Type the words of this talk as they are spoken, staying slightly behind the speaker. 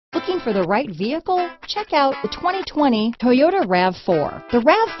Looking for the right vehicle? Check out the 2020 Toyota RAV4. The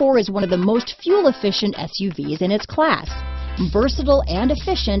RAV4 is one of the most fuel-efficient SUVs in its class. Versatile and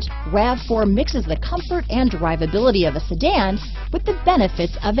efficient, RAV4 mixes the comfort and drivability of a sedan with the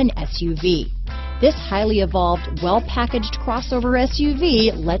benefits of an SUV. This highly evolved, well-packaged crossover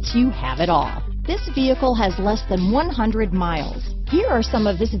SUV lets you have it all. This vehicle has less than 100 miles. Here are some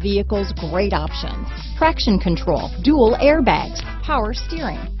of this vehicle's great options: traction control, dual airbags, power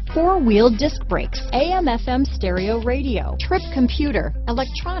steering, four-wheel disc brakes, AM/FM stereo radio, trip computer,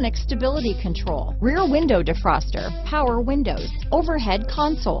 electronic stability control, rear window defroster, power windows, overhead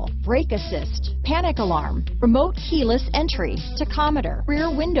console, brake assist, panic alarm, remote keyless entry, tachometer, rear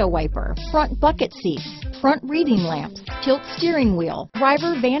window wiper, front bucket seats, front reading lamps, tilt steering wheel,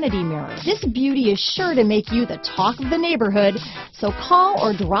 driver vanity mirror. This beauty is sure to make you the talk of the neighborhood, so call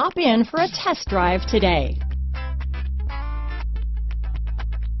or drop in for a test drive today.